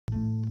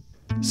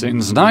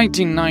Since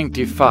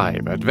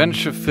 1995,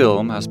 adventure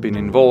film has been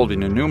involved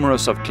in a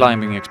numerous of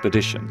climbing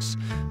expeditions,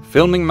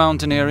 filming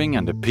mountaineering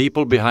and the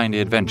people behind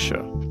the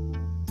adventure.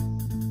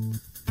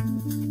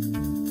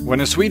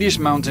 When a Swedish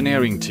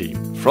mountaineering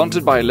team,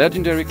 fronted by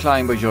legendary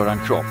climber Göran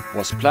Kropp,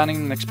 was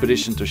planning an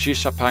expedition to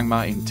Shisha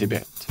Pangma in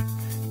Tibet,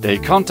 they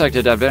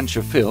contacted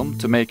Adventure Film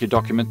to make a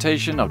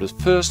documentation of the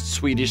first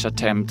Swedish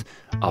attempt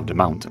of the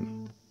mountain.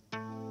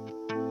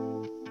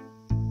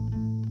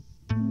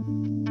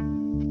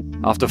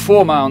 After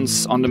 4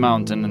 months on the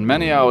mountain and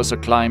many hours of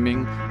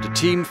climbing, the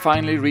team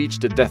finally reached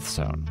the death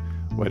zone,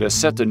 where they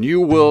set a new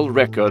world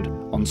record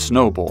on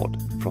snowboard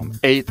from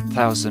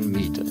 8,000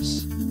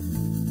 meters.